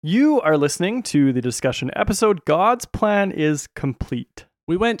You are listening to the discussion episode, God's Plan is Complete.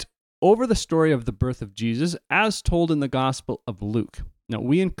 We went over the story of the birth of Jesus as told in the Gospel of Luke. Now,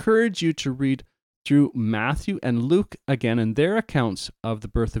 we encourage you to read through Matthew and Luke again in their accounts of the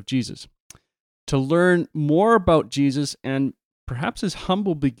birth of Jesus, to learn more about Jesus and perhaps his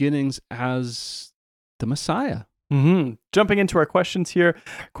humble beginnings as the Messiah. Jumping into our questions here.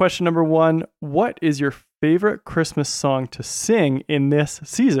 Question number 1, what is your favorite Christmas song to sing in this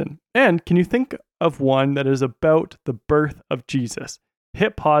season? And can you think of one that is about the birth of Jesus?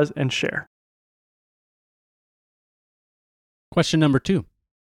 Hit pause and share. Question number 2.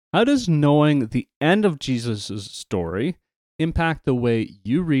 How does knowing the end of Jesus' story impact the way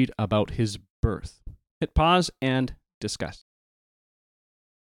you read about his birth? Hit pause and discuss.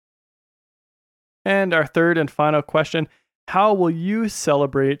 And our third and final question, how will you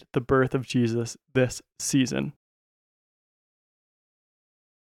celebrate the birth of Jesus this season?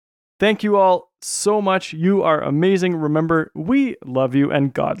 Thank you all so much. You are amazing. Remember, we love you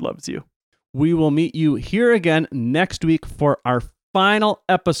and God loves you. We will meet you here again next week for our final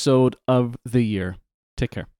episode of the year. Take care.